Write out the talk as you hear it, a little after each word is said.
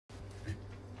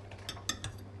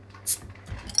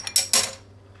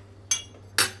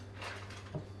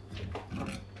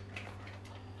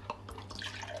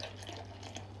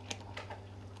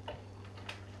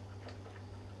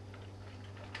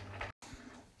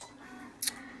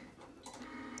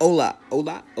Hola. What's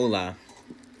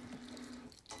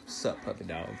up, puppy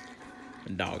dog?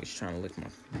 The dog is trying to lick my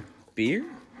beard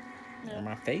or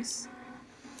my face.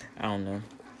 I don't know.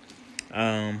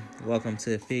 Welcome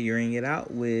to Figuring It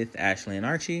Out with Ashleigh and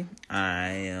Archie. I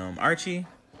am Archie.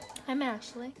 I'm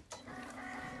Ashleigh.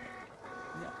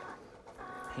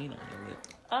 Paint on your lip.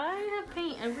 I have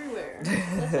paint everywhere.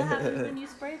 That's what happens when you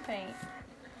spray paint.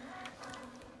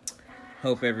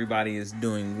 Hope everybody is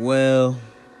doing well.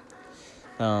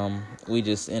 We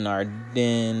just in our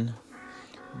den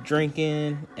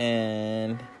drinking,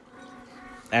 and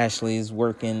Ashley's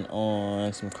working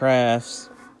on some crafts.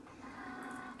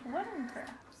 Wedding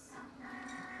crafts?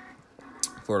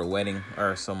 For the wedding,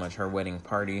 or so much her wedding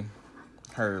party.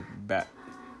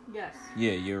 Yes.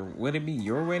 Yeah, would it be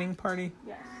your wedding party?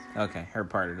 Yes. Okay, her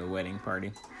part of the wedding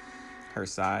party. Her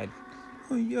side.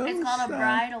 It's called a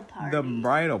bridal party. The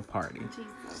bridal party.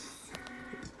 Jesus.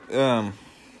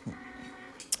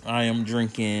 I am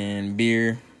drinking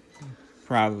beer.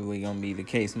 Probably gonna be the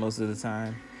case most of the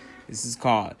time. This is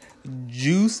called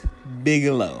Juice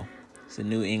Bigelow. It's a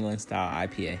New England style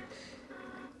IPA.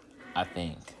 I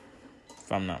think.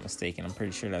 If I'm not mistaken, I'm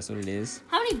pretty sure that's what it is.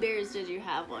 How many beers did you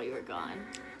have while you were gone?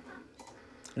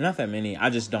 Not that many.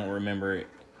 I just don't remember it.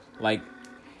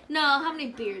 No, how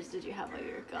many beers did you have while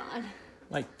you were gone?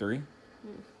 3.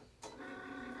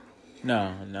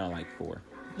 No, 4.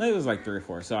 No, it was 3 or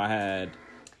 4. So I had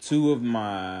 2 of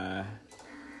my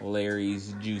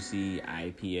Larry's Juicy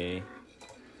IPA.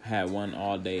 I had 1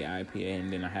 all day IPA,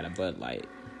 and then I had a Bud Light.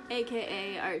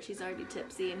 AKA Archie's already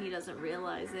tipsy and he doesn't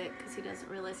realize it because he doesn't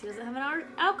realize he doesn't have an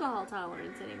alcohol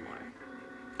tolerance anymore.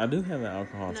 I do have an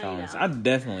alcohol tolerance. You I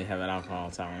definitely have an alcohol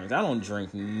tolerance. I don't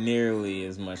drink nearly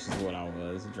as much as what I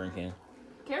was drinking.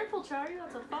 Careful, Charlie,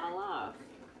 that's a fall off.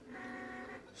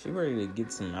 She ready to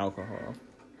get some alcohol.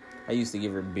 I used to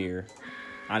give her beer.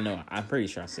 I know, I'm pretty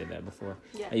sure I said that before.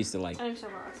 Yeah. I used to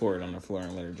pour it on the floor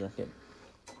and let her drink it.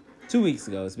 2 weeks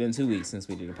ago. It's been 2 weeks since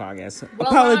we did a podcast. Well,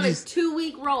 Apologies. We're on a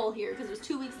 2-week roll here because it was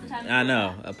 2 weeks the time. I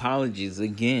know. Apologies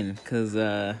again because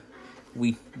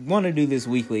we want to do this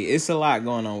weekly. It's a lot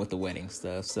going on with the wedding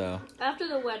stuff. So after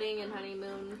the wedding and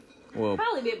honeymoon, we'll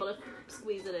probably be able to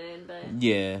squeeze it in. But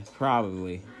yeah,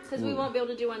 probably. Because we won't be able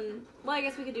to do one. Well, I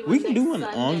guess we could do one. We can do one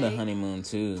Sunday. on the honeymoon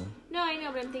too. No, I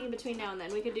know, but I'm thinking between now and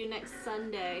then we could do next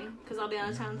Sunday because I'll be out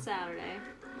of town Saturday.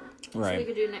 Right. So we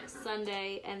could do next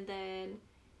Sunday, and then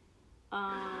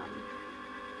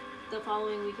the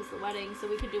following week is the wedding, so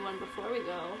we could do one before we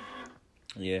go.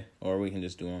 Yeah, or we can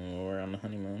just do one while we're on the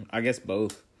honeymoon. I guess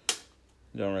both.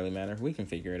 Don't really matter. We can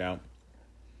figure it out.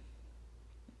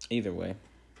 Either way,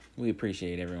 we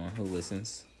appreciate everyone who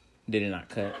listens. Did it not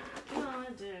cut? No,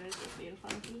 it did. It's just being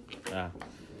funky.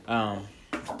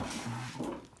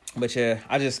 But yeah,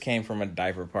 I just came from a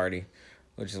diaper party,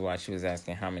 which is why she was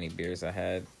asking how many beers I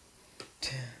had.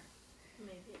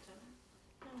 Maybe it didn't.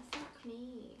 No, fuck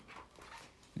me.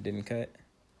 Didn't cut?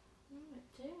 No, it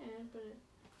did, but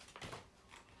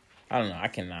I don't know. I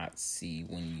cannot see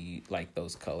when you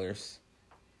those colors.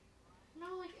 no,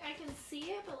 I can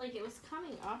see it, but it was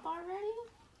coming up already.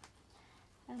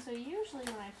 And so usually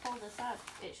when I pull this up,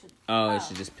 it should. Oh, it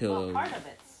should just peel. Well, part of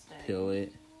it stay. Peel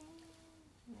it.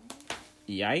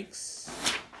 Yikes.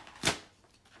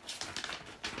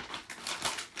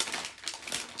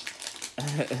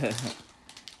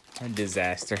 A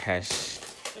disaster has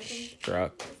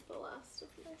struck. This is the last of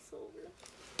my silver.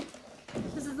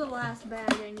 This is the last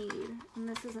bag I need, and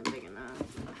this isn't big enough.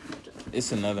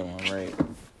 It's another one right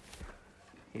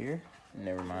here.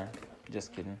 Never mind.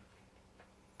 Just kidding.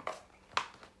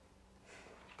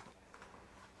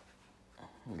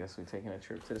 I guess we're taking a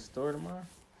trip to the store tomorrow.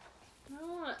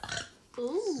 No.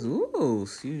 Ooh. Ooh,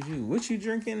 excuse you. What you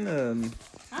drinking? I don't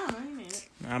know. You made it.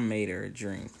 I made her a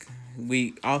drink.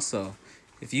 We also,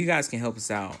 if you guys can help us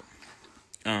out,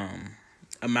 a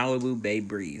Malibu Bay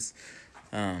Breeze.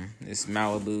 It's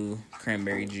Malibu,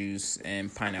 cranberry juice,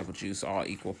 and pineapple juice, all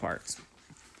equal parts.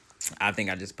 I think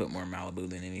I just put more Malibu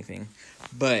than anything.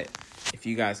 But if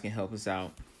you guys can help us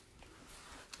out,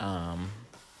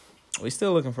 we're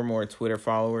still looking for more Twitter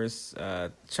followers,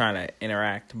 trying to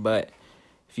interact. But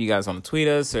if you guys want to tweet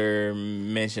us or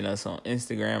mention us on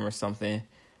Instagram or something,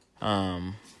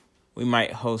 we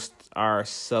might host our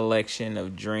selection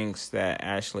of drinks that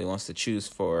Ashleigh wants to choose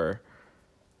for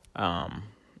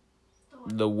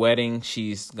the wedding.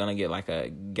 She's going to get a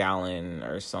gallon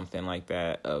or something like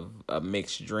that of a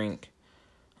mixed drink,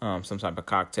 some type of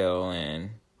cocktail, and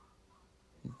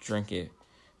drink it.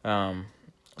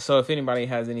 So if anybody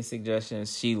has any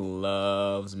suggestions, she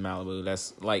loves Malibu.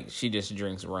 That's she just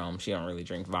drinks rum. She don't really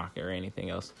drink vodka or anything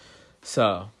else.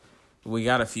 So we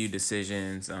got a few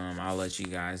decisions. I'll let you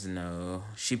guys know.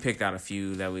 She picked out a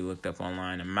few that we looked up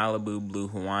online. A Malibu Blue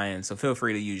Hawaiian. So feel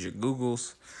free to use your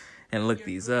Googles and look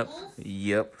these up.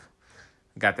 Yep.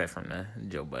 Got that from the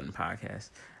Joe Budden podcast.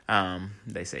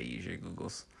 They say use your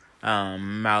Googles.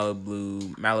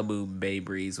 Malibu Bay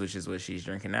Breeze, which is what she's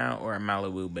drinking now, or a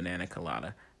Malibu Banana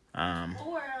Colada.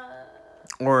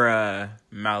 Or a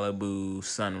Malibu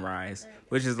Sunrise,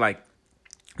 which is like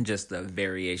just a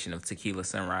variation of Tequila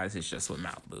Sunrise. It's just with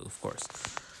Malibu, of course.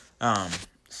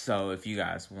 So if you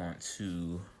guys want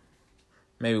to,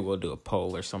 maybe we'll do a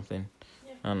poll or something.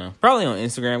 Yeah. I don't know. Probably on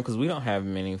Instagram, because we don't have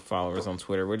many followers on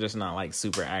Twitter. We're just not like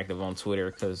super active on Twitter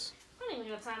because I don't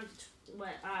even have time to.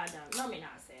 I don't. Let me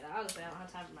not say that. Honestly, I don't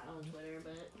have time for my own Twitter,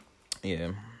 but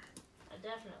yeah, I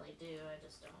definitely do. I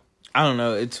just don't. I don't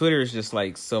know. Twitter is just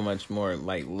like so much more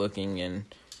like looking, and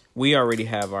we already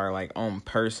have our like own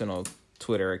personal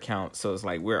Twitter account, so it's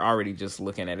like we're already just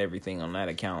looking at everything on that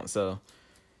account. So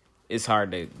it's hard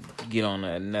to get on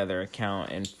another account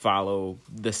and follow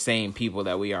the same people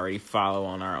that we already follow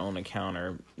on our own account,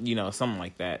 or something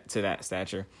like that to that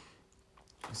stature.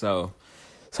 So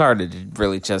it's hard to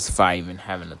really justify even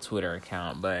having a Twitter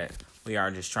account, but we are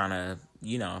just trying to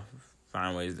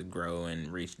find ways to grow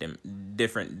and reach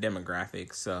different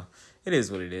demographics. So it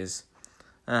is what it is.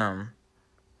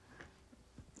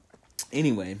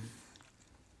 Anyway,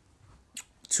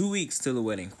 2 weeks to the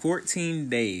wedding. 14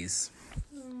 days.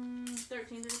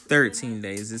 13 days. 13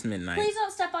 days. It's midnight. Please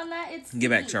don't step on that. It's Get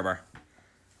back, Charbar.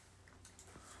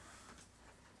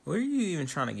 What are you even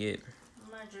trying to get?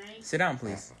 My drink. Sit down,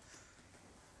 please.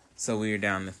 So we are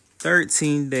down to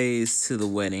 13 days to the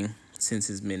wedding since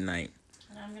it's midnight.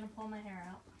 And I'm going to pull my hair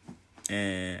out.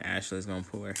 And Ashleigh's going to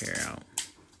pull her hair out.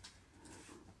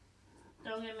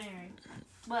 Don't get married.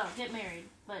 Well, get married,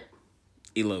 but...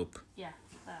 Elope. Yeah,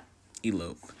 that.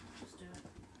 Elope. Just do it.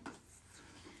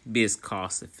 Be as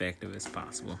cost effective as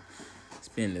possible.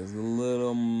 Spend as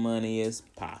little money as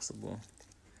possible.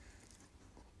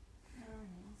 Alright,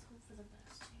 let's hope for the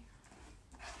best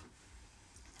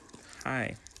here.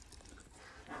 Hi.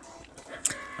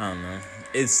 I don't know.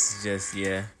 It's just,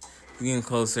 yeah. We're getting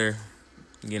closer.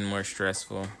 Getting more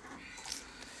stressful.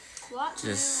 Lot to, a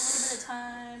little bit of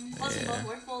time. Plus we both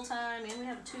work full time and we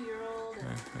have a 2-year-old.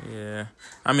 Yeah.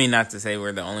 I mean, not to say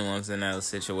we're the only ones in those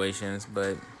situations,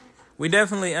 but we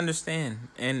definitely understand.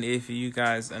 And if you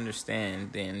guys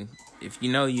understand, then if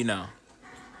you know, you know.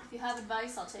 If you have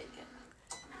advice, I'll take it.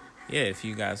 Yeah, if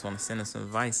you guys want to send us some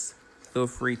advice, feel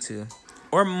free to.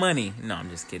 Or money. No, I'm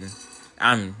just kidding.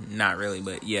 I'm not really,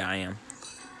 but yeah, I am.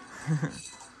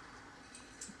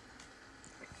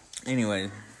 Anyway,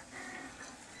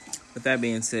 with that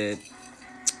being said,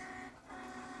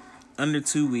 under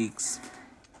 2 weeks,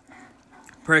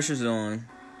 pressure's on.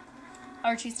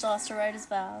 Archie still has to write his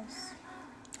vows.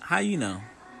 How you know?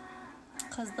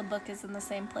 Because the book is in the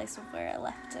same place of where I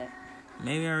left it.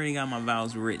 Maybe I already got my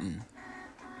vows written.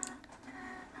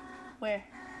 Where?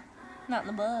 Not in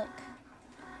the book.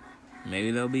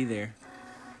 Maybe they'll be there.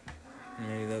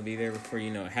 Maybe they'll be there before you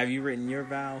know it. Have you written your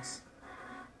vows?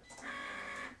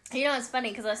 You know, it's funny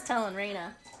because I was telling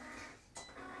Raina.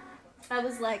 I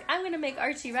was like, I'm going to make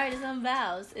Archie write his own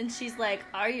vows. And she's like,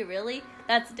 are you really?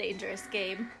 That's a dangerous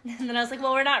game. And then I was like,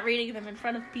 well, we're not reading them in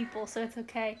front of people, so it's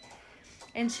okay.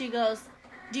 And she goes,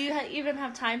 do you even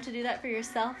have time to do that for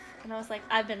yourself? And I was like,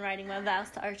 I've been writing my vows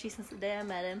to Archie since the day I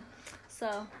met him.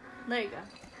 So, there you go.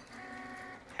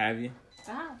 Have you?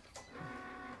 Wow.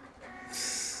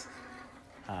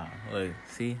 Oh, look,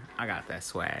 see? I got that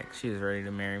swag. She was ready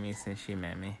to marry me since she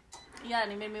met me. Yeah,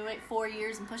 and he made me wait 4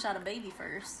 years and push out a baby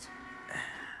first.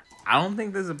 I don't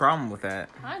think there's a problem with that.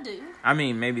 I do. I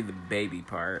mean, maybe the baby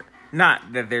part.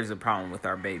 Not that there's a problem with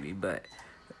our baby, but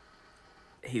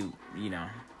he,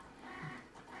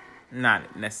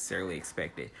 not necessarily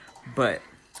expected. But...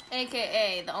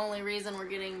 AKA, the only reason we're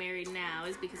getting married now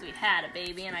is because we had a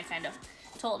baby, and I kind of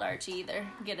told Archie either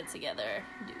get it together,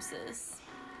 deuces.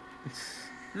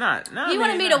 He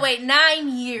wanted me to wait 9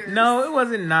 years. No, it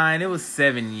wasn't 9. It was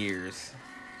 7 years.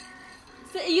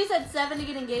 You said 7 to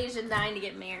get engaged and 9 to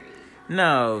get married.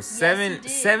 No, Yes, 7. you did.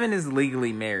 7 is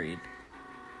legally married.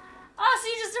 Oh, so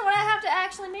you just didn't want to have to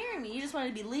actually marry me. You just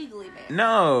wanted to be legally married.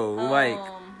 No,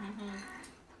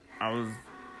 Mm-hmm.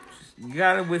 You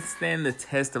gotta withstand the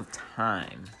test of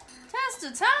time. Test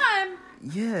of time?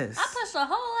 Yes. I pushed a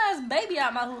whole ass baby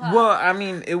out my hoo-ha. Well, I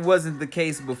mean, it wasn't the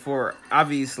case before.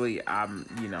 Obviously, I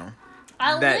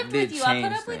that lived did with you. I put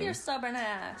change up with your things. stubborn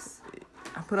ass.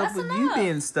 I put That's up with enough. you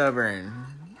being stubborn.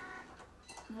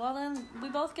 Well, then we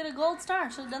both get a gold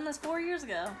star. Should have done this 4 years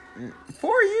ago.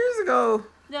 4 years ago?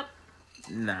 Yep.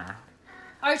 Nah.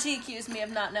 Archie accused me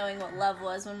of not knowing what love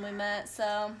was when we met,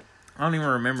 so... I don't even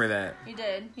remember that. You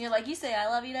did. You're like, you say I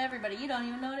love you to everybody. You don't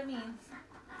even know what it means.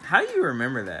 How do you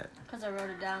remember that? Because I wrote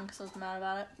it down because I was mad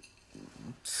about it.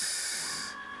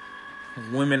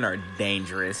 Women are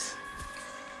dangerous.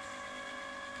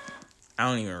 I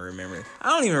don't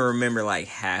even remember like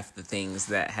half the things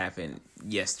that happened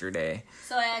yesterday.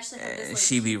 So I actually have this, like,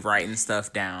 she be writing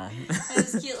stuff down.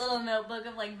 this cute little notebook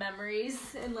of like memories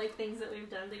and like things that we've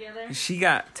done together. She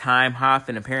got time hop,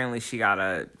 and apparently she got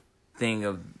a thing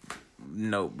of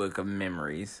notebook of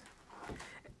memories.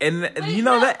 And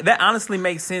that honestly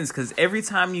makes sense, because every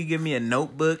time you give me a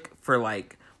notebook for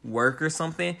like work or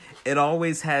something, it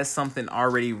always has something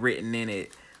already written in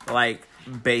it, like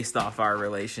based off our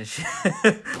relationship.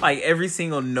 Like every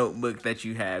single notebook that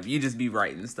you have, you just be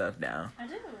writing stuff down. I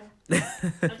do. I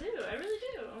really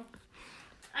do.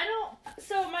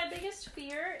 So my biggest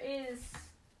fear is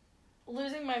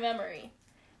losing my memory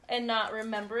and not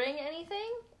remembering anything.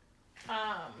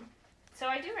 So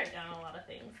I do write down a lot of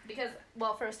things because,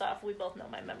 well, first off, we both know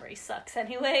my memory sucks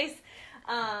anyways.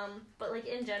 But like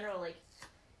in general, like,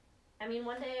 I mean,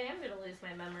 one day I am going to lose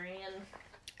my memory, and...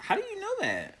 How do you know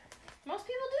that? Most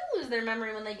people do lose their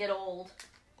memory when they get old.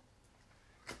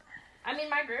 I mean,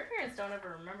 my grandparents don't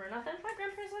ever remember nothing. My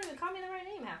grandparents don't even call me the right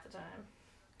name half the time.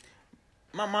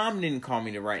 My mom didn't call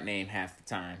me the right name half the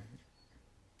time.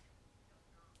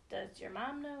 Does your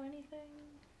mom know anything?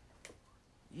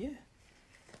 Yeah.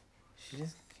 She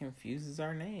just confuses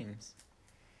our names.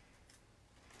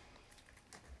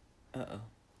 Uh-oh.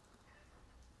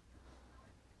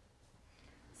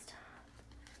 Stop.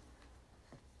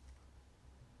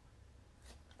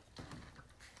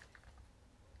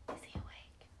 Is he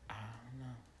awake? I don't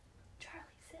know. Charlie,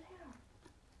 sit down.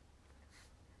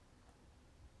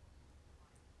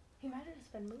 He might have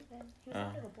just been moving. He was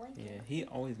under the blanket. Yeah, he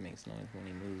always makes noise when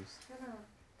he moves. I know.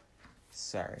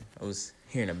 Sorry, I was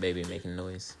hearing a baby making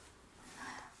noise.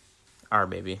 Our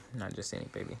baby, not just any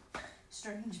baby.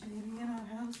 Strange baby in our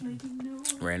house making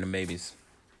noise. Random babies.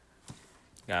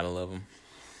 Gotta love them.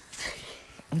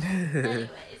 Anyways,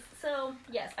 so,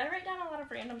 yes, I write down a lot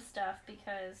of random stuff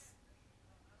because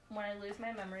when I lose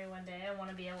my memory one day, I want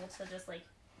to be able to just, like,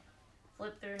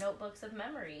 flip through notebooks of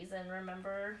memories and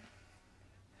remember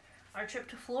our trip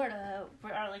to Florida,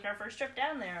 or, like, our first trip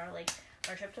down there, or, like,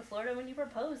 our trip to Florida when you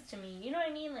proposed to me. You know what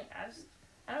I mean? Like,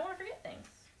 I don't want to forget things.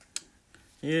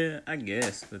 Yeah, I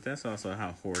guess, but that's also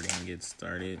how hoarding gets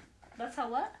started. That's how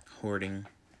what? Hoarding.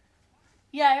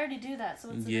 Yeah, I already do that, so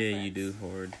what's the difference? You do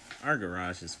hoard. Our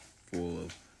garage is full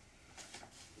of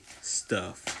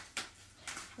stuff.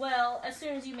 Well, as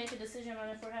soon as you make a decision on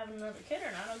if we're having another kid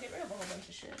or not, I'll get rid of a whole bunch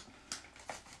of shit.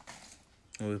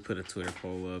 We'll put a Twitter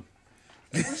poll up.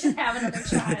 We should have another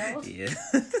child. Yeah.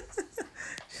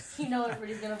 You know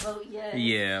everybody's gonna vote yes.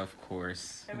 Yeah, of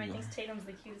course. Everybody thinks Tatum's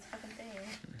the cutest fucking thing.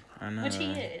 I know. Which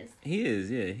he is. He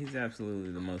is, yeah. He's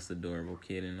absolutely the most adorable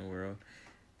kid in the world.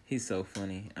 He's so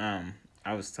funny.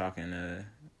 I was talking to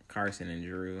Carson and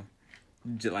Drew.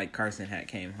 Like, Carson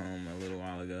came home a little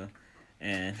while ago.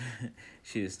 And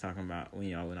she was talking about when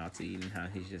y'all went out to eat and how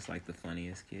he's just, like, the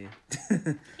funniest kid.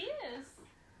 He is.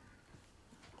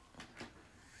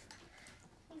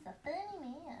 He's a funny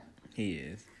man. He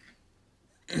is.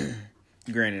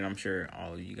 Granted, I'm sure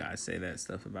all of you guys say that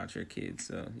stuff about your kids,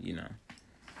 so, you know,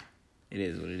 it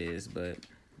is what it is, but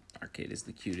our kid is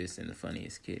the cutest and the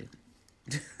funniest kid.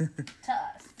 To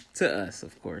us. To us,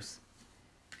 of course.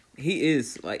 He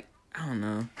is, like, I don't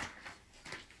know.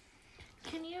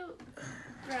 Can you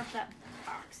grab that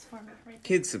box for me right there?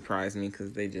 Kids surprise me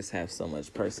because they just have so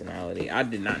much personality. I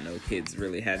did not know kids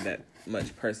really had that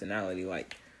much personality,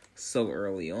 like, so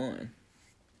early on.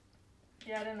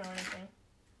 Yeah, I didn't know anything.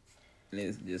 And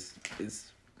it's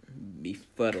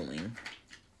befuddling.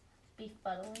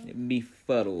 Befuddling?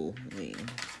 Befuddling.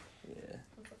 Yeah.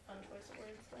 That's a fun choice of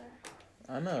words there.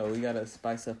 I know, we gotta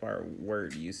spice up our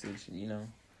word usage, you know?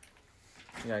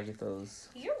 We gotta get those...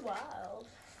 You're wild.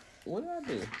 What did I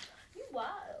do? You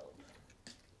wild.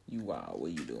 You wild. What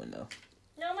are you doing, though?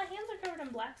 No, my hands are covered in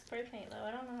black spray paint, though.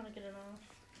 I don't know how to get it off.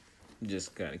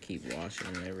 Just gotta keep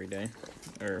washing them every day.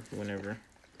 Or whenever.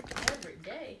 Every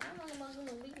day? How long am I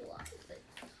gonna be like this?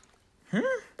 How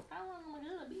long am I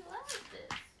gonna be like this?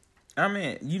 I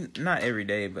mean, not every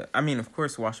day, but... I mean, of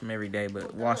course, wash them every day,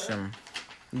 but wash them,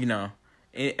 you know...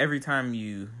 every time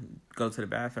you go to the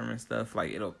bathroom and stuff,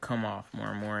 like, it'll come off more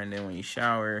and more, and then when you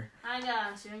shower... I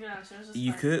got you.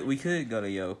 We could go to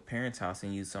your parents' house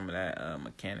and use some of that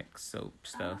mechanic soap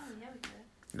stuff. Oh, yeah, we could.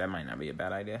 That might not be a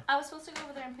bad idea. I was supposed to go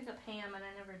over there and pick up ham, and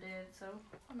I never did, so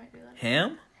I might do that.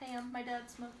 Ham? Ham. My dad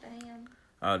smoked a ham.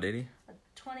 Oh, did he? A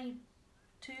 20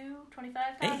 25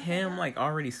 pounds. Ain't ham like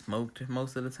already smoked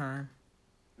most of the time?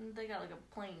 They got like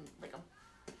a plain, like a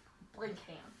blink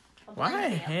ham. Why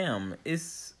ham?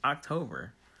 It's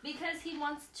October. Because he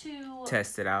wants to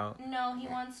test it out. No, he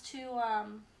wants to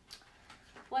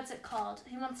what's it called?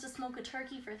 He wants to smoke a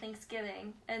turkey for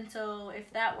Thanksgiving, and so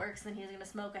if that works, then he's gonna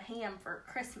smoke a ham for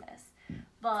Christmas.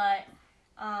 But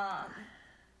my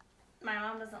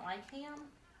mom doesn't like ham.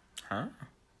 Huh?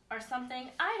 Or something.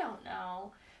 I don't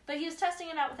know. But he was testing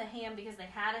it out with a ham because they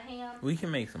had a ham. We can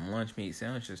make some lunch meat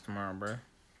sandwiches tomorrow, bro.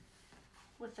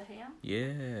 With the ham?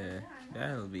 Yeah,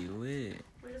 that'll be lit.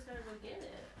 We're just gonna go get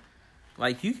it.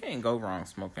 Like, you can't go wrong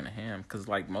smoking a ham, because,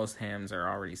 like, most hams are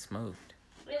already smoked.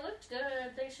 It looked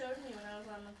good. They showed me when I was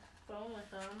on the phone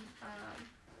with them.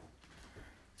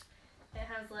 It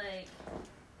has, like...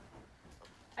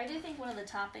 I do think one of the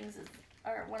toppings is...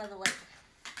 Or one of the, like,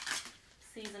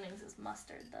 seasonings is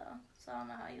mustard, though. So I don't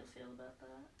know how you'll feel about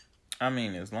that. I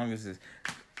mean, as long as it's...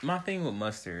 My thing with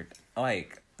mustard,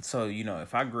 like... So, you know,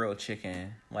 if I grill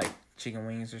chicken, like chicken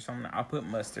wings or something, I'll put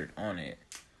mustard on it.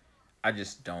 I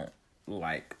just don't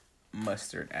like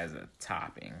mustard as a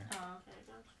topping. Oh, okay,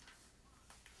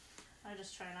 good. I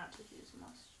just try not to use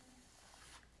mustard.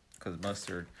 Because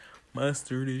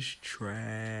mustard is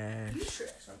trash. You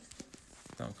trash.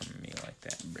 Don't come at me like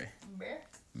that, bruh. Bruh.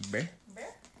 Bruh.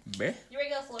 Bruh. Bruh. You ready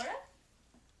to go to Florida?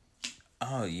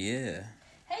 Oh, yeah.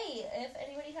 Hey, if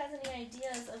anybody has any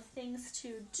ideas of things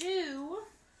to do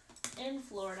in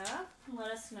Florida,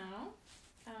 let us know.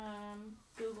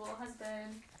 Google has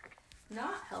been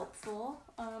not helpful.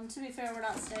 To be fair, we're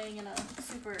not staying in a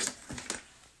super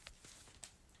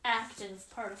active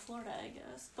part of Florida, I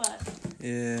guess. But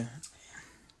yeah,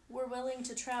 we're willing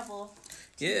to travel.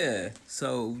 Yeah.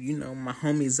 So, you know, my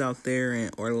homies out there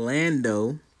in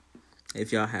Orlando,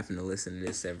 if y'all happen to listen to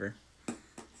this ever,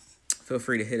 feel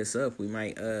free to hit us up. We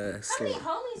might How many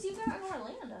homies you got in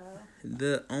Orlando?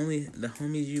 The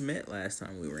homies you met last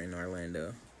time we were in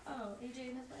Orlando. Oh, AJ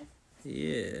and his wife?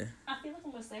 Yeah. I feel like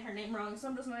I'm gonna say her name wrong, so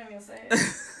I'm just not even gonna say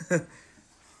it.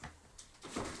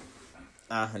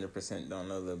 I 100% don't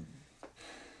know the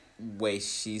way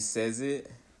she says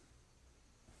it.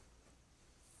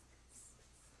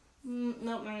 Nope,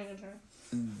 not even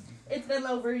trying. It's been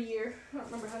over a year. I don't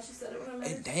remember how she said it when I met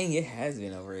her. Dang, it has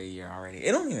been over a year already.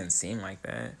 It don't even seem like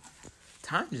that.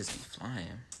 Time just be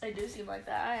flying. I do seem like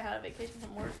that. I had a vacation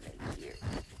from work in a year.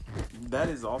 That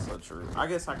is also true. I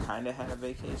guess I kind of had a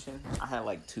vacation. I had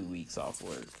like 2 weeks off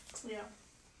work. Yeah.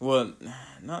 Well,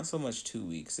 not so much 2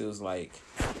 weeks. It was like...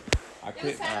 It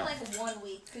was kind of like 1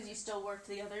 week because you still worked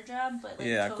the other job. But like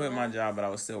yeah, I quit my job, but I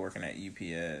was still working at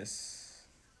UPS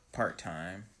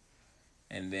part-time.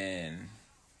 And then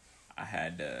I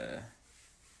had to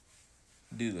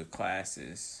do the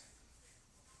classes.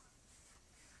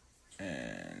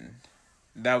 And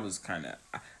that was kind of...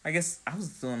 I guess I was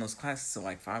doing those classes till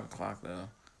like 5 o'clock, though.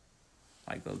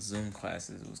 Like those Zoom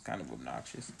classes. It was kind of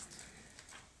obnoxious.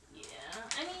 Yeah,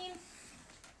 I mean,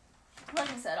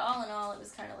 like I said, all in all, it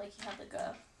was kind of like you had like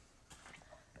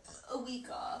a week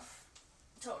off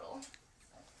total.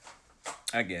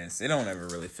 I guess. It don't ever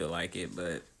really feel like it,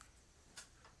 but...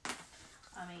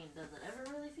 I mean, does it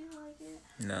ever really feel like it?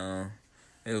 No.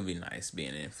 It would be nice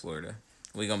being in Florida.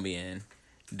 We're going to be in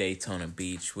Daytona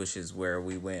Beach, which is where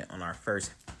we went on our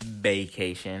first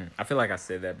vacation. I feel like I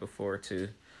said that before, too.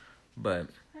 But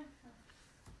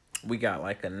we got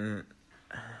like We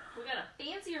got a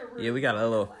fancier room. Yeah, we got a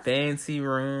little fancy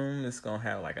room. It's going to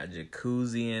have like a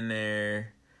jacuzzi in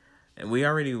there. And we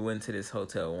already went to this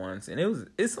hotel once, and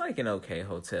it's like an okay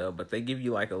hotel, but they give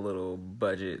you like a little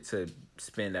budget to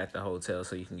spend at the hotel,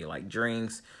 so you can get like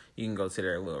drinks. You can go to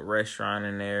their little restaurant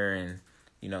in there, and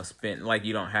you know, spend like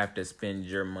you don't have to spend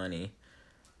your money.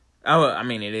 Oh, I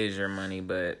mean, it is your money,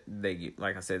 but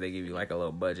like I said, they give you like a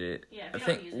little budget. Yeah, I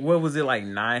think what was it, like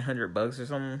 $900 or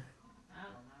something? I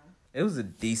don't know. It was a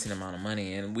decent amount of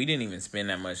money, and we didn't even spend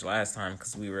that much last time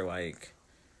because we were like.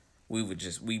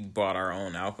 We bought our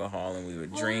own alcohol and we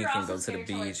would drink and go to the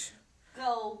beach.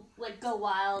 Go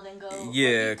wild and go.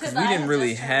 Yeah, because we didn't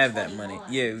really have that money.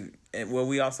 Yeah, well,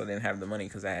 we also didn't have the money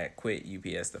because I had quit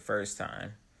UPS the first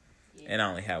time. Yeah. And I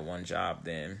only had one job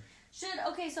then. So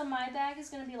my bag is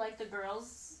going to be like the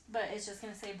girls, but it's just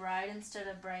going to say bride instead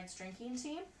of bride's drinking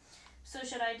team. So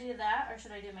should I do that or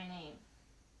should I do my name?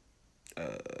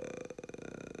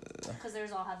 Because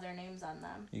theirs all have their names on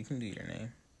them. You can do your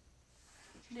name.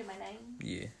 Do my name?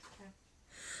 Yeah. Okay.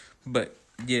 But,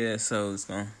 yeah, so it's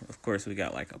going to... Of course, we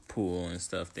got, like, a pool and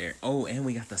stuff there. Oh, and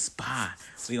we got the spa.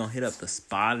 We going to hit up the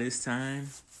spa this time.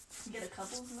 Get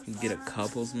a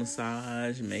couples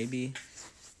massage. Maybe.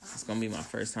 It's going to be my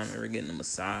first time ever getting a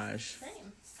massage.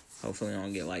 Same. Hopefully, I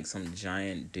don't get like some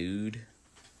giant dude.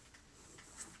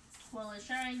 Well, it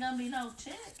sure ain't gonna be no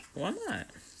chick. Why not?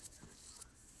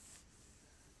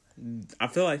 I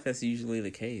feel like that's usually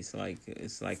the case. Like,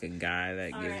 it's like a guy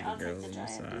that gives the girl a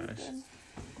massage.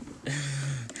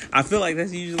 I feel like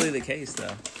that's usually the case,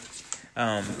 though.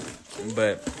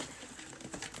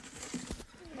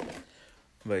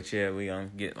 But yeah, we gonna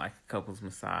get like a couple's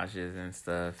massages and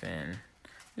stuff, and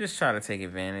just try to take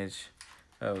advantage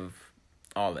of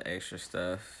all the extra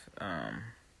stuff.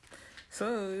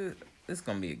 So it's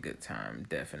gonna be a good time,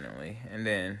 definitely. And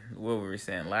then what we were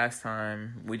saying last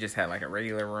time, we just had like a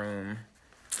regular room.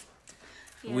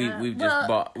 Yeah. We just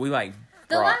bought.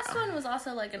 The last one was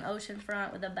also like an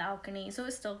oceanfront with a balcony, so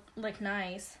it's still like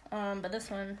nice. But this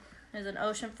one is an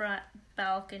oceanfront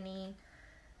balcony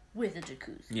with a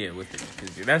jacuzzi. Yeah, with the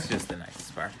jacuzzi. That's just the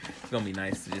nicest part. It's gonna be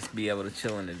nice to just be able to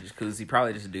chill in the jacuzzi.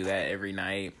 Probably just do that every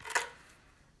night.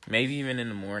 Maybe even in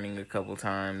the morning a couple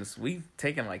times. We've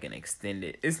taken like an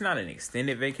extended. It's not an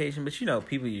extended vacation, but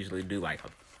people usually do like a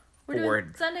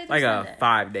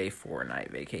 5-day,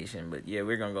 4-night vacation. But yeah,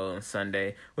 we're gonna go on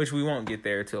Sunday, which we won't get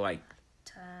there till like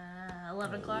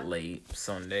 11 o'clock. Late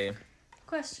Sunday.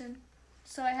 Question.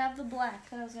 So I have the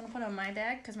black that I was gonna put on my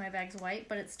bag because my bag's white,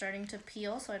 but it's starting to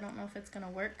peel, so I don't know if it's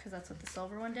gonna work because that's what the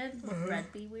silver one did. Would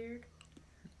red be weird?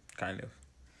 Kind of.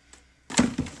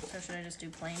 So should I just do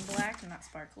plain black and not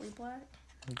sparkly black?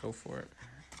 Go for it.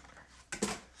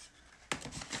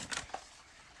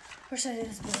 Or should I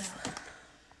just blue?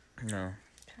 No.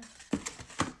 Okay.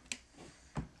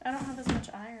 I don't have as much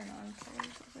iron on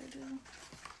clothes as I do.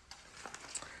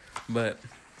 But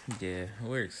yeah,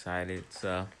 we're excited.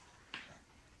 So.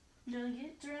 You gonna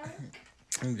get drunk?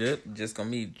 I'm good. Just gonna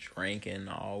be drinking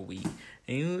all week.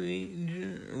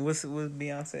 And what's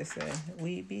Beyonce say?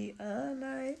 We be all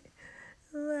night.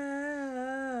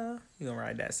 Wow. You gonna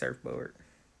ride that surfboard?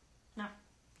 No.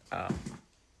 Oh.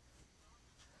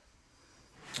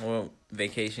 Well,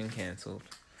 vacation canceled.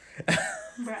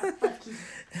 Bruh, fuck you.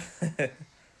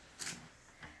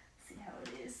 See how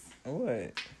it is.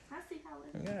 What? I see how it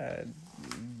is. God.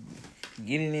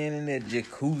 Getting in the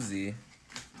jacuzzi.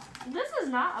 This is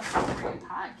not appropriate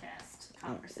podcast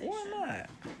conversation. Why not?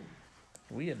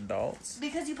 We adults.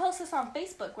 Because you post this on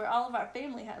Facebook where all of our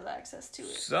family has access to it.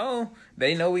 So,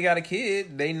 they know we got a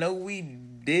kid. They know we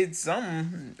did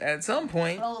something at some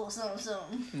point. A little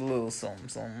something. A little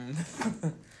something.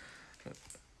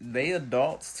 They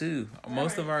adults, too.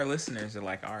 Most of our listeners are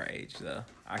like our age, though.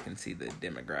 I can see the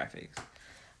demographics.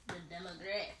 The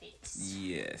demographics.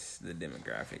 Yes, the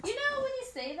demographics. You know, when you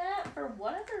say that, for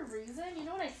whatever reason, you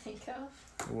know what I think of?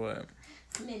 What?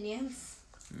 Minions.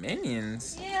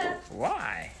 Minions? Yeah.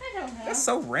 Why? I don't know. That's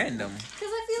so random.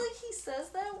 Because I feel like he says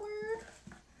that word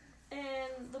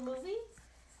in the movie,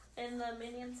 and the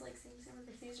Minions, like, seem super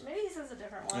confused. Maybe he says a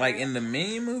different one. Like in the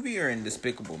Minion movie or in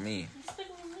Despicable Me?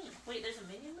 Despicable Me. Wait, there's a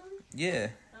Minion movie?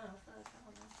 Yeah. Oh, fuck. I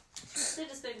don't know. Say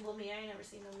Despicable Me. I ain't never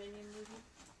seen no Minion movie.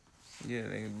 Yeah,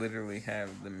 they literally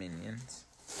have the Minions.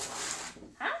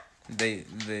 Huh? They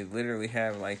literally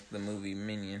have, like, the movie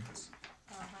Minions.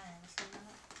 Oh, I never seen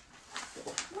that.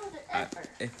 Whatever.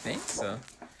 I think so.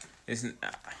 I'm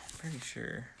pretty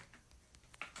sure.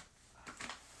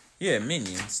 Yeah,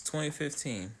 Minions,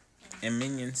 2015. And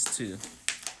Minions 2.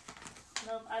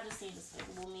 Nope, I just seen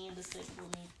Despicable Me and Despicable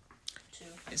Me 2.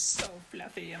 It's so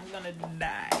fluffy, I'm gonna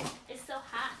die. It's so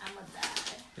hot, I'ma die.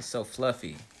 It's so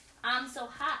fluffy. I'm so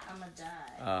hot, I'ma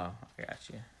die. Oh, I got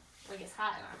you. Like, it's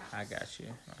hot in our house. I got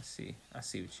you. I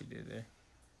see what you did there.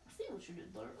 I see what you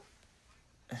did there.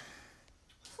 I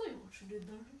see what you did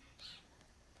there.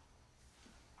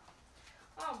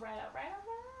 All right.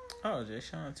 Oh, Jay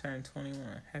Sean turned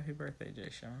 21. Happy birthday, Jay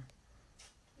Sean.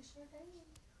 You sure did.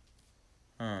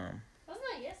 Wasn't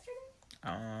that yesterday?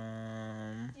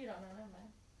 You don't know, never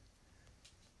mind.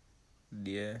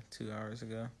 Yeah, 2 hours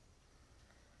ago.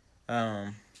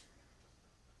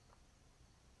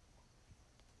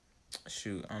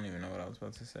 Shoot, I don't even know what I was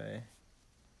about to say.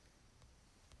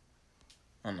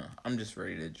 Oh no, I'm just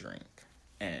ready to drink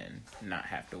and not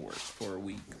have to work for a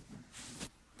week.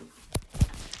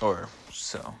 Or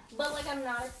so. But, like, I'm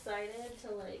not excited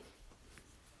to, like,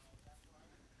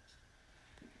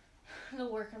 the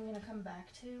work I'm gonna come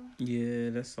back to.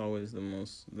 Yeah, that's always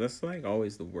that's, like,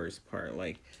 always the worst part.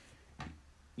 Like,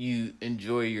 you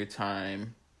enjoy your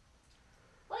time.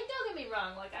 Like, don't get me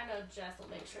wrong, like, I know Jess will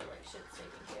make sure, like, shit's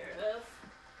taken care of.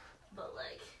 But,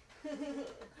 like,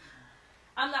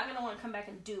 I'm not gonna want to come back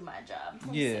and do my job.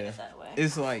 Let's say it that way.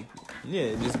 It's like, yeah,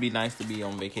 it'd just be nice to be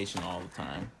on vacation all the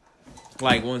time.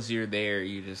 Like, once you're there,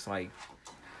 you just, like,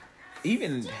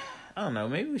 even, I don't know,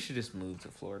 maybe we should just move to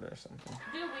Florida or something.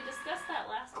 Dude, we discussed that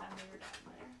last time.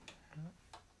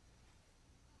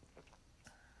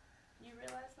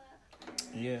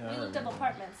 Yeah. We looked up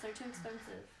apartments. They're too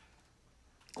expensive.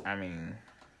 I mean,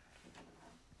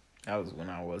 that was when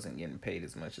I wasn't getting paid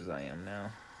as much as I am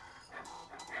now.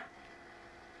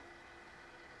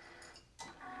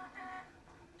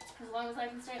 As long as I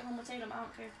can stay at home with Tatum, I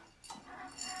don't care.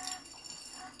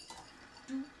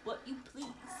 Do what you please.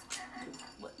 Do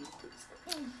what you please.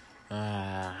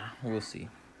 We'll see.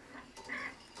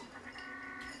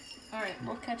 All right,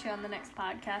 we'll catch you on the next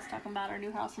podcast talking about our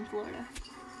new house in Florida.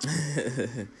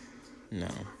 No.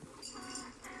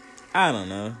 I don't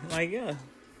know. Like, yeah.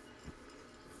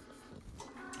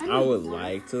 I would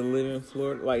like to live in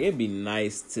Florida. Like, it'd be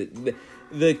nice to...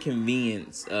 The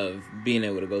convenience of being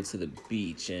able to go to the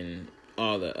beach and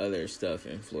all the other stuff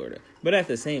in Florida. But at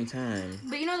the same time...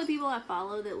 But you know the people I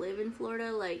follow that live in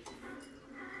Florida, like...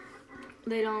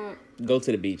 They don't... Go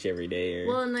to the beach every day.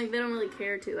 Well, and, like, they don't really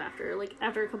care to after. Like,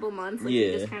 after a couple months, like, yeah.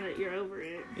 you just kind of... You're over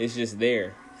it. It's just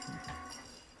there.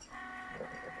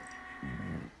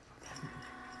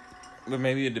 But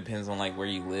maybe it depends on, like, where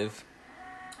you live.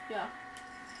 Yeah.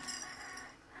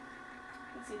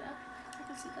 I can see that. I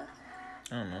can see that.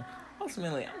 I don't know.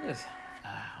 Ultimately,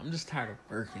 I'm just tired of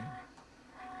working.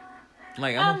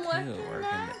 Like, I'm okay with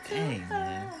working, but dang,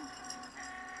 man.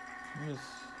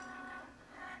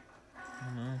 I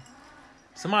don't know.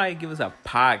 Somebody give us a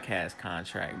podcast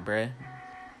contract, bruh.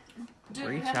 Dude,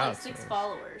 Reach we have, out like, 6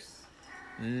 followers.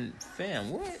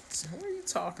 Fam, what? What are you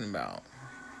talking about?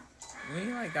 We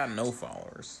ain't, like, got no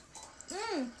followers.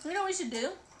 You know what we should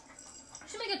do? We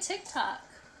should make a TikTok.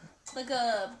 Like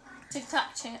a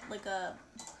TikTok channel.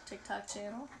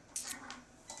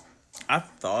 I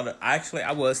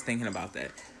was thinking about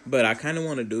that. But I kind of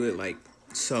want to do it, like,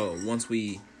 so once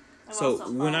we...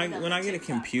 when I get a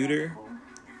computer...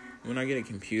 When I get a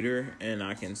computer and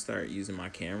I can start using my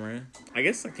camera, I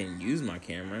guess I can use my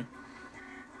camera.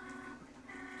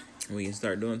 We can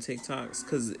start doing TikToks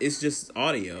because it's just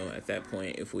audio at that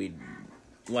point. If we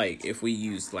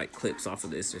use like clips off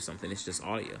of this or something, it's just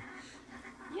audio.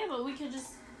 Yeah, but we could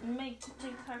just make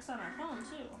TikToks on our phone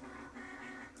too.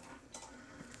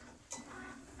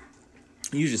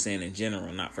 You're just saying in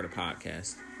general, not for the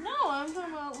podcast. No, I'm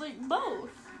talking about like both.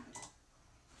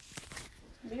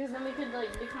 Because then we could,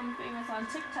 like, become famous on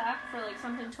TikTok for, like,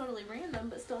 something totally random,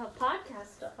 but still have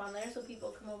podcast stuff on there so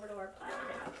people come over to our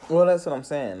podcast. Well, that's what I'm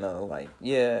saying, though. Like,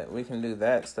 yeah, we can do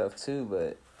that stuff, too,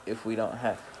 but if we don't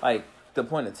have... Like, the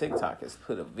point of TikTok is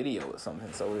put a video with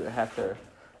something, so we would have to...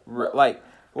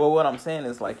 what I'm saying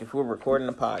is, like, if we're recording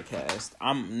a podcast,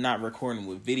 I'm not recording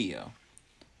with video.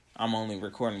 I'm only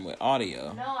recording with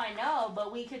audio. No, I know,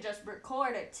 but we could just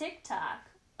record a TikTok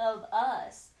of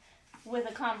us with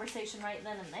a conversation right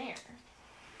then and there.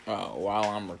 Oh, while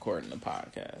I'm recording the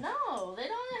podcast. No, they don't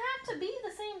have to be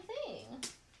the same thing.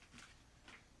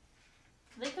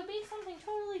 They could be something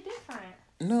totally different.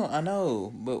 No, I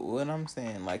know, but what I'm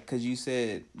saying, like, because you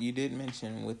said, you did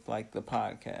mention with, like, the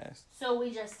podcast. So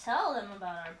we just tell them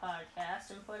about our podcast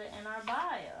and put it in our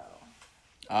bio.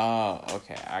 Oh,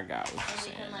 okay, I got what you're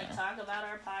saying. And we can, like, talk about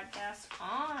our podcast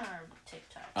on our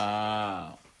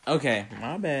TikTok. Okay,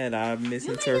 my bad. I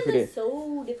misinterpreted. You made it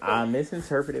so different. I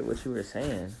misinterpreted what you were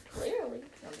saying. Clearly.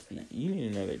 You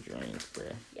need another drink,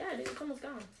 bruh. Yeah, dude, it's almost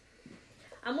gone.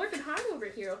 I'm working hard over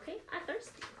here, okay? I'm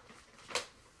thirsty.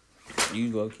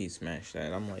 You low-key smashed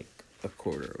that. I'm like a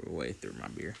quarter of the way through my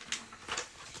beer.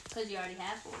 Because you already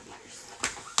have 4 beers.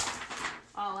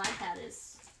 All I've had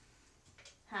is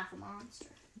half a Monster.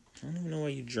 I don't even know why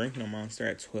you drinking a Monster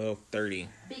at 12:30.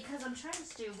 Because I'm trying to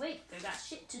stay awake. I got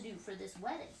shit to do for this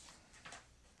wedding.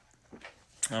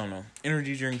 I don't know.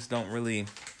 Energy drinks don't really...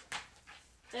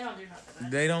 They don't do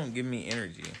nothing. They don't give me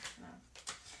energy. No.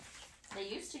 They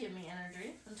used to give me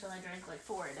energy until I drank like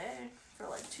 4 a day for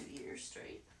like 2 years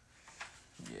straight.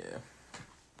 Yeah.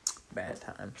 Bad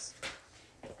times.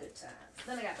 Good times.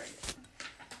 Then I got pregnant.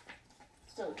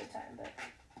 Still a good time, but...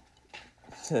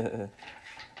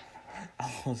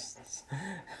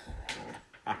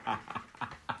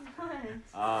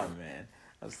 Oh man,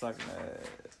 I was talking to,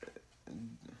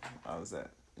 I was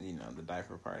at, the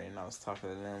diaper party, and I was talking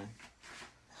to them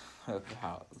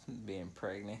about being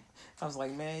pregnant. I was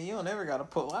like, man, you don't ever gotta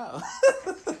pull out.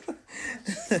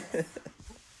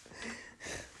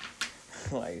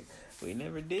 Like, we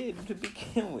never did to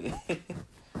begin with.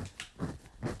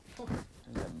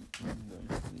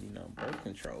 Birth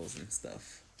controls and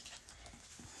stuff.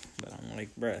 But I'm like,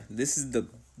 bruh, this is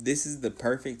the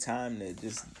perfect time to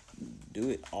just do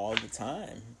it all the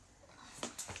time.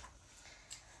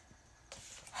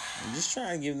 I'm just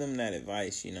trying to give them that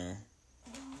advice, now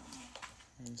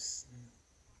is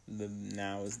the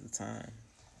time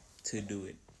to do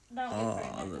it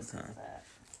all the time.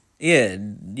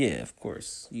 Yeah, of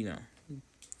course.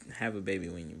 Have a baby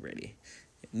when you're ready.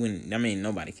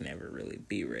 Nobody can ever really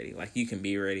be ready. Like, you can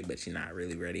be ready, but you're not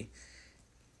really ready.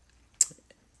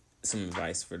 Some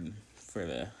advice for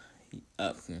the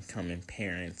up and coming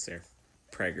parents or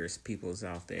preggers, peoples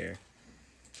out there.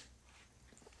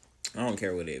 I don't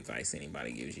care what advice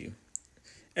anybody gives you.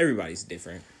 Everybody's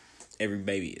different. Every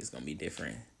baby is gonna be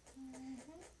different.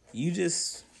 You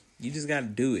just gotta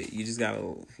do it. You just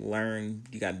gotta learn.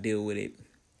 You gotta deal with it.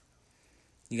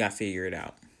 You gotta figure it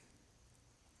out.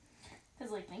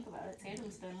 Because, like, think about it.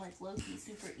 Tatum's been, like, low-key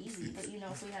super easy. But, if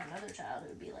we had another child, it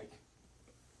would be, like,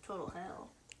 total hell.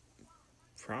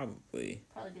 Probably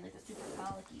be, like, a super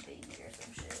colicky baby or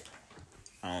some shit.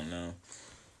 I don't know.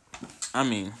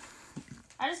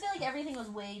 I just feel like everything was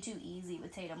way too easy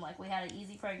with Tatum. Like, we had an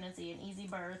easy pregnancy, an easy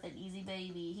birth, an easy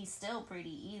baby. He's still pretty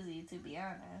easy, to be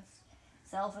honest.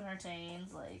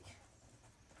 Self-entertains, like,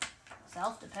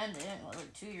 self-dependent,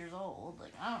 like 2 years old.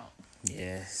 Like, I don't...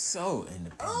 Yeah, so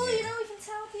independent. Oh, we can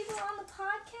tell people on the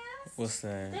podcast? What's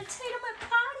that? That Tatum went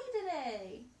potty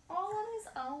today. All on his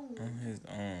own. On his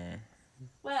own.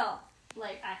 Well,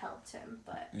 like, I helped him,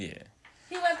 but... Yeah.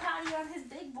 He went potty on his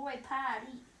big boy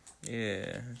potty.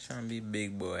 Yeah, I'm trying to be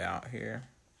big boy out here.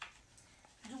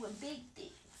 Doing big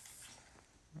things.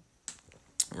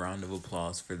 Round of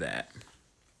applause for that.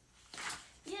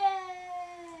 Yay!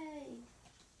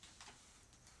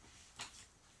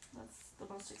 That's the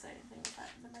most exciting thing that's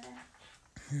happened in my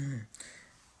day.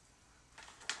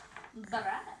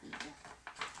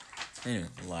 Anyway,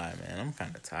 lie, man. I'm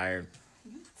kind of tired.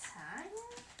 You tired?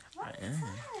 Why are I you am.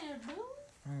 tired, boo?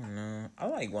 I don't know.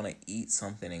 I want to eat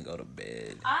something and go to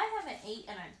bed. I haven't ate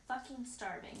and I'm fucking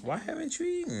starving. Why haven't you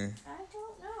eaten? I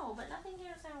don't know, but nothing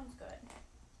here sounds good.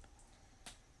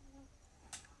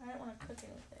 I don't want to cook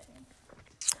anything.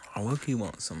 I look-key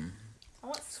want some. I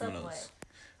want Subway.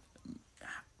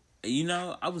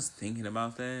 I was thinking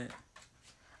about that.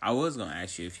 I was going to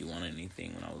ask you if you wanted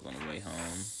anything when I was on the way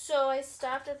home. So I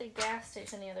stopped at the gas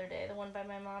station the other day, the one by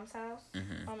my mom's house,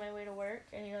 on my way to work,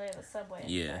 and they have a Subway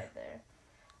inside there.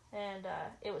 And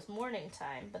it was morning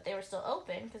time, but they were still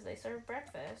open because they served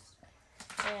breakfast.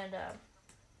 And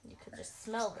you could just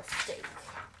smell the steak.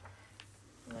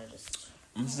 And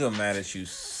I'm still mad at you,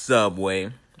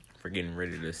 Subway, for getting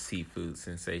rid of the seafood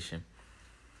sensation.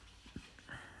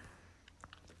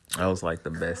 That was like the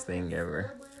best thing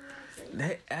ever.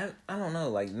 I don't know,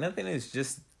 like nothing is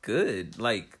just good.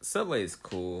 Like Subway is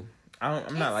cool.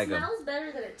 I'm not like it smells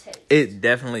better than it tastes. It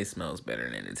definitely smells better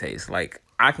than it tastes. Like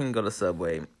I can go to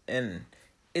Subway and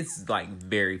it's like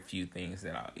very few things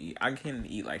that I'll eat. I can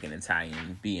eat like an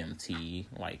Italian BMT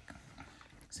like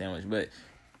sandwich, but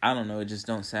I don't know, it just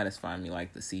don't satisfy me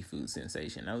like the seafood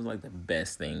sensation. That was like the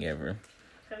best thing ever.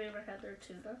 Have you ever had their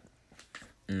tuna?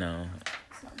 No.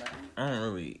 It's not bad. I don't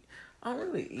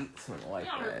really eat tuna like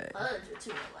that. You don't really fudge with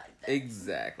tuna like that.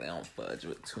 Exactly. I don't fudge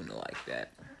with tuna like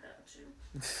that. I got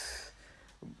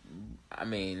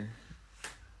you.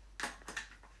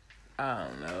 I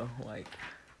don't know. Like,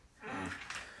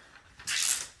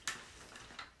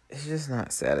 it's just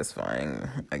not satisfying,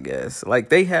 I guess. Like,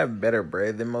 they have better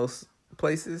bread than most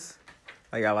places.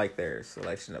 Like, I like their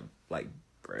selection of, like,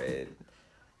 bread.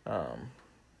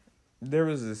 There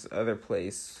was this other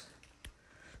place.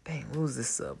 Dang, what was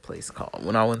this place called?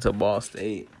 When I went to Ball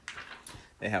State,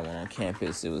 they had one on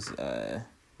campus. It was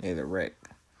near the rec.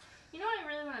 You know what I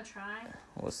really want to try?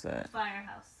 What's that?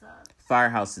 Firehouse subs.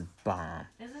 Firehouse is bomb.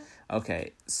 Is it?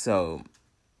 Okay, so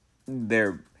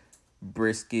their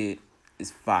brisket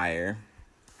is fire.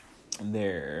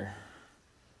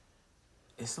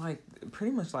 It's like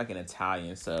pretty much like an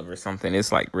Italian sub or something.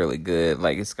 It's like really good.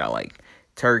 Like it's got like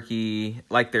turkey,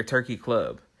 like their turkey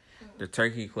club. The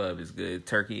turkey club is good.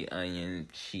 Turkey, onion,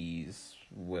 cheese,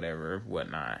 whatever,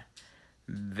 whatnot.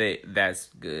 That's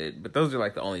good. But those are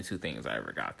like the only two things I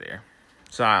ever got there.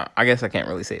 So I guess I can't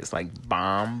really say it's like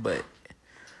bomb, but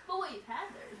what you've had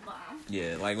there is bomb.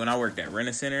 Yeah, like when I worked at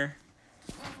Rent-A-Center,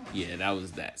 yeah, that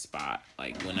was that spot.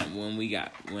 Like when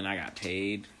I got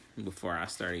paid before I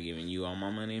started giving you all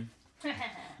my money,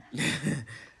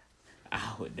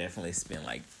 I would definitely spend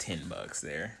like $10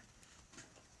 there.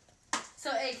 So,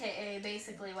 AKA,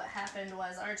 basically what happened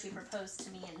was Archie proposed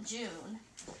to me in June.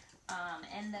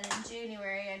 And then in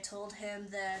January, I told him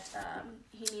that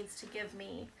he needs to give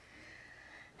me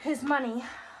his money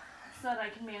so that I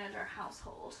can manage our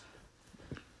household.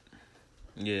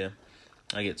 Yeah,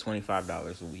 I get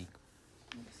 $25 a week.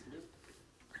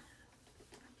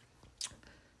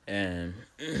 And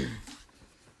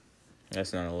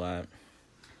that's not a lot.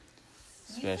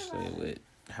 Especially with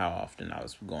how often I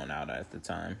was going out at the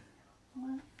time.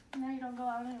 What? Now you don't go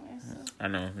out anyway, so. I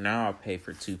know. Now I pay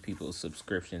for 2 people's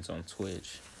subscriptions on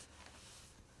Twitch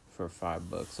for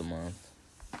 $5 a month.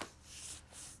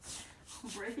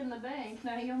 Breaking the bank.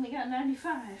 Now you only got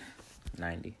 95.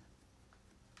 90.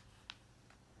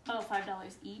 Oh,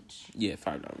 $5 each? Yeah,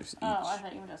 $5 each. Oh, I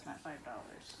thought you just meant $5.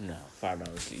 No,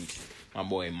 $5 each. My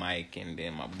boy Mike and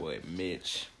then my boy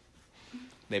Mitch.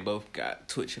 They both got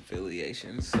Twitch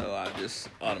affiliations, so I just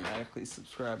automatically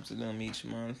subscribe to them each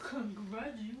month.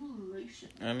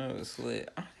 Congratulations. I know, it's lit.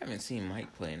 I haven't seen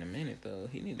Mike play in a minute, though.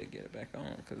 He need to get it back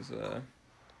on, because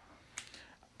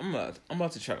I'm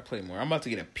about to try to play more. I'm about to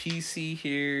get a PC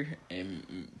here,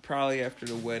 and probably after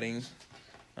the wedding,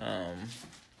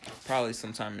 probably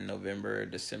sometime in November or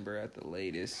December at the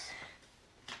latest.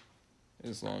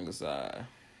 As long as what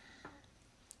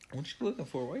you looking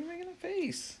for? Why are you making a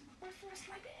face? Where's the rest of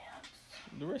my bags?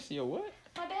 The rest of your what?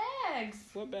 My bags.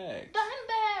 What bags? Dime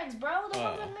bags, bro. The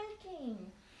ones I'm making.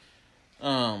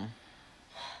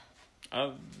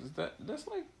 That's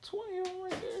like 20 of them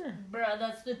right there. Bruh,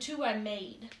 that's the 2 I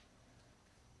made.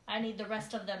 I need the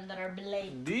rest of them that are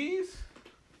blank. These?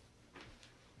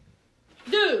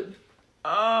 Dude!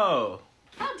 Oh.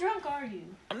 How drunk are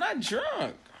you? I'm not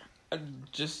drunk. I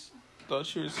just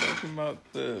thought you were talking about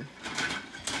something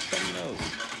else.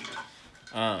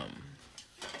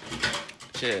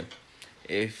 Yeah.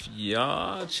 If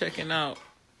y'all checking out,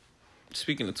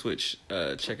 speaking of Twitch,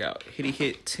 check out Hitty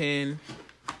Hit 10.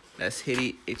 That's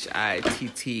Hitty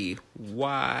HITTY.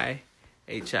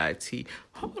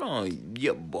 Hold on,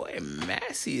 your boy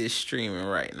Massey is streaming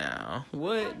right now.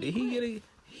 What did he get?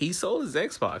 He sold his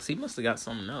Xbox. He must have got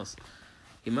something else.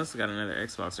 He must have got another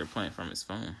Xbox or playing from his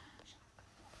phone.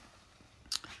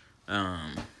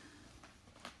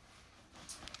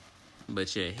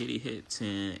 But yeah, Hitty Hit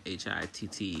 10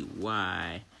 HITTY.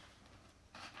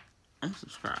 I'm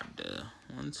subscribed to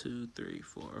 1, 2, 3,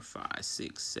 4, 5,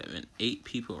 6, 7, 8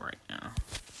 people right now.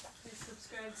 You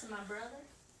subscribe to my brother?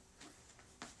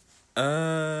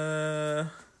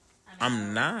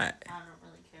 I'm not. I don't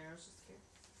really care. I was just curious.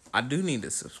 I do need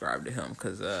to subscribe to him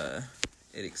because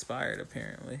it expired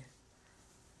apparently.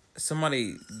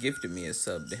 Somebody gifted me a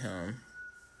sub to him.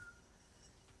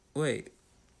 Wait,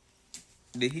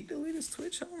 did he delete his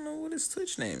Twitch? I don't know what his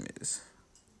Twitch name is.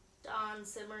 Don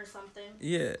Simmer or something.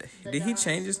 Yeah, did he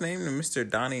change his name to Mr.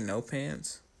 Donnie No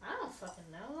Pants? I don't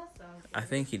fucking know. That sounds I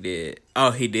think he did.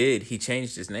 Oh, he did. He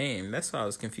changed his name. That's why I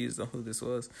was confused on who this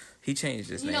was. He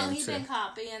changed his name. You know, he's been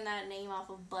copying that name off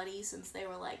of Buddy since they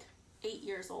were like 8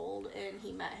 years old and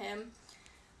he met him.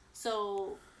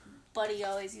 So Buddy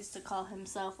always used to call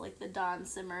himself like the Don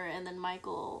Simmer, and then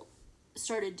Michael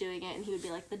started doing it and he would be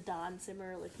like the Don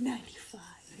Simmer like 95,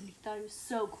 and he thought he was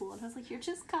so cool, and I was like, you're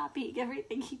just copying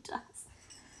everything he does.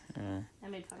 I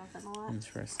made fun of him a lot.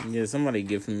 Interesting. Yeah, somebody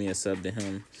gifted me a sub to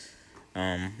him.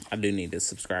 I do need to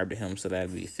subscribe to him, so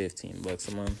that'd be $15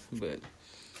 a month. But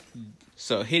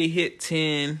so Hitty Hit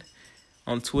 10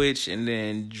 on Twitch, and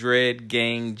then Dread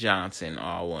Gang Johnson,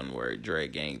 all one word,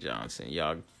 Dread Gang Johnson.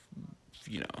 Y'all,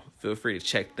 feel free to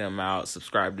check them out,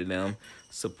 subscribe to them,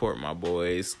 support my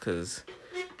boys, cause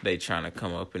they trying to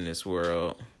come up in this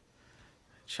world,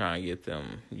 trying to get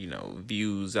them,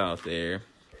 views out there.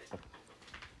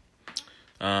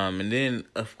 And then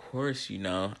of course,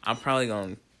 I'm probably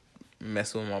gonna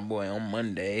mess with my boy on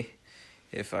Monday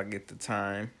if I get the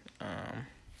time.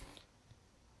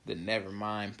 The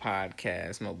Nevermind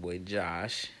podcast, my boy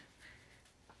Josh,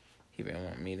 he been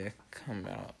wanting me to come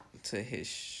out to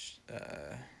his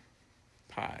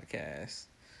podcast.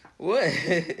 What?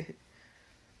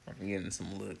 I'm getting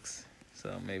some looks,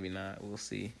 so maybe not. We'll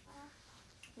see.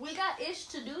 We got ish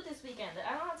to do this weekend.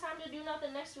 I don't have time to do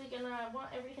nothing next weekend, and I want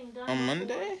everything done on before.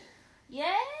 Monday?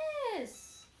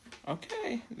 Yes.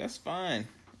 Okay, that's fine.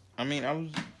 I mean, I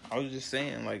was just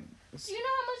saying, like. Do you know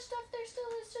how much stuff there still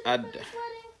is to do for this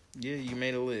wedding? Yeah, you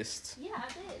made a list. Yeah, I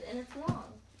did, and it's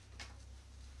long.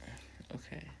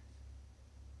 Okay.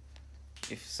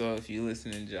 If you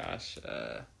listening, Josh,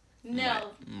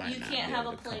 no, might you not can't be have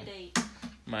able a to play come. date.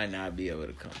 Might not be able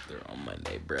to come through on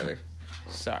Monday, brother.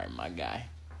 Sorry, my guy.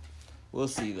 We'll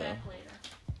see, though. Back later.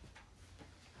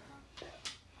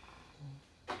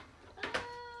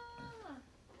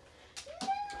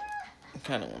 I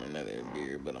kind of want another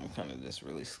beer, but I'm kind of just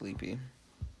really sleepy.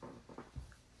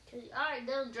 Cause I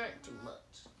don't drink too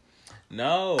much.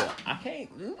 No, I can't.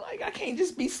 I can't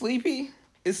just be sleepy.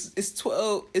 It's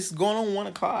 12. It's going on 1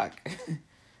 o'clock.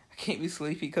 I can't be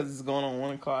sleepy because it's going on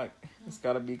 1 o'clock. It's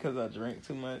gotta be because I drink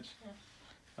too much.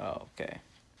 Yeah. Oh, okay.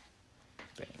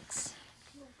 Thanks.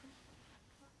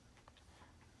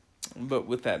 But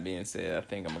with that being said, I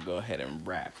think I'm gonna go ahead and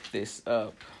wrap this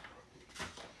up.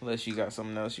 Unless you got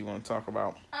something else you want to talk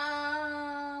about.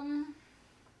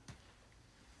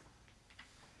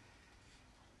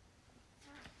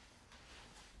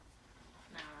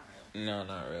 No,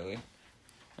 not really.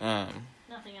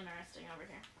 Nothing interesting over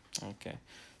here. Okay.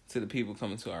 To the people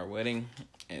coming to our wedding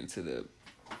and to the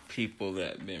people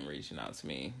that have been reaching out to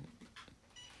me.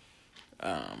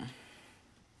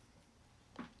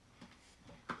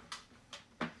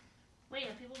 Wait,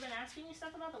 have people been asking you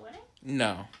stuff about the wedding?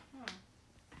 No.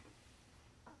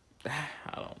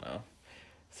 I don't know.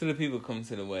 To the people coming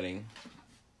to the wedding,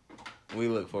 we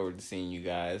look forward to seeing you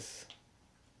guys.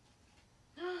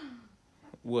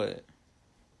 What?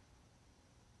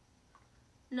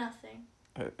 Nothing.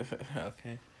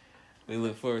 Okay. We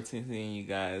look forward to seeing you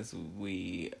guys.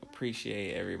 We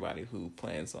appreciate everybody who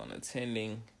plans on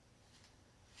attending.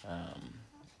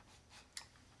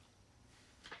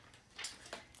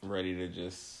 Ready to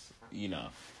just, in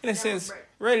a sense,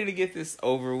 ready to get this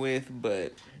over with,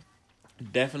 but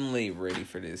definitely ready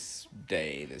for this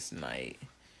day, this night.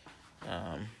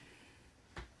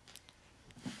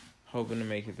 Hoping to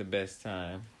make it the best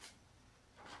time.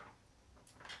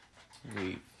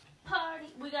 We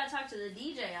gotta talk to the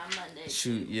DJ on Monday.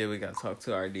 Shoot, yeah, we gotta talk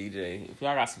to our DJ. If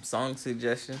y'all got some song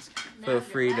suggestions, feel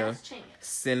free to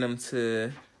send them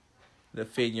to the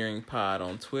Figuring Pod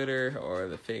on Twitter or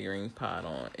the Figuring Pod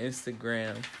on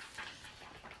Instagram.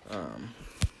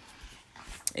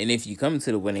 And if you come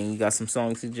to the wedding, you got some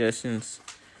song suggestions,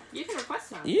 you can request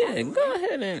songs. Yeah, go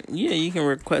ahead and you can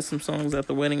request some songs at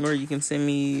the wedding, or you can send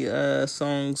me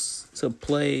songs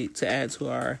to add to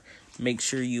our Make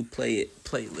Sure You Play It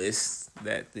playlist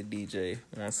that the DJ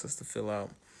wants us to fill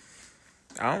out.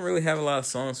 I don't really have a lot of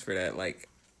songs for that. Like,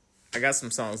 I got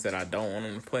some songs that I don't want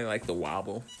them to play, like The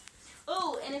Wobble.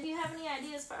 Oh, and if you have any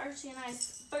ideas for Archie and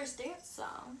I's first dance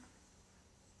song.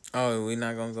 Oh, we're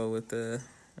not gonna go with the...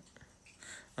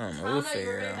 I don't know. We'll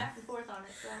figure it out. Back and forth on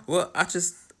it, so. Well,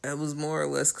 it was more or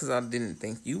less because I didn't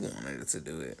think you wanted to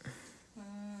do it.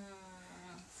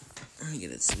 Let me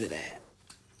get a sip of that.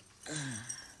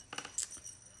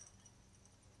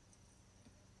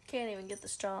 Can't even get the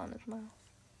straw in his mouth.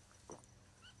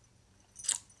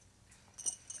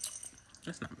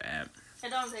 That's not bad. It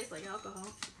don't taste like alcohol.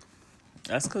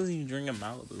 That's because you drink a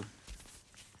Malibu.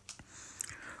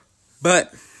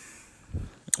 But,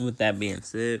 with that being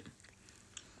said,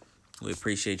 we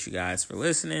appreciate you guys for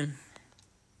listening.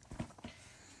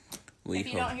 If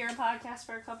you don't hear a podcast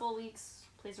for a couple of weeks,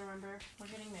 please remember we're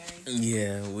getting married.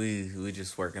 Yeah, we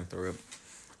just working through it.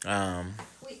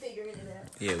 We figuring it out.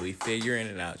 Yeah, we figuring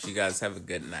it out. You guys have a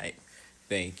good night.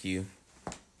 Thank you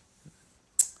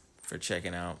for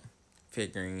checking out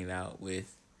Figuring It Out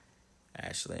with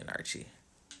Ashleigh and Archie.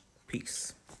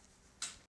 Peace.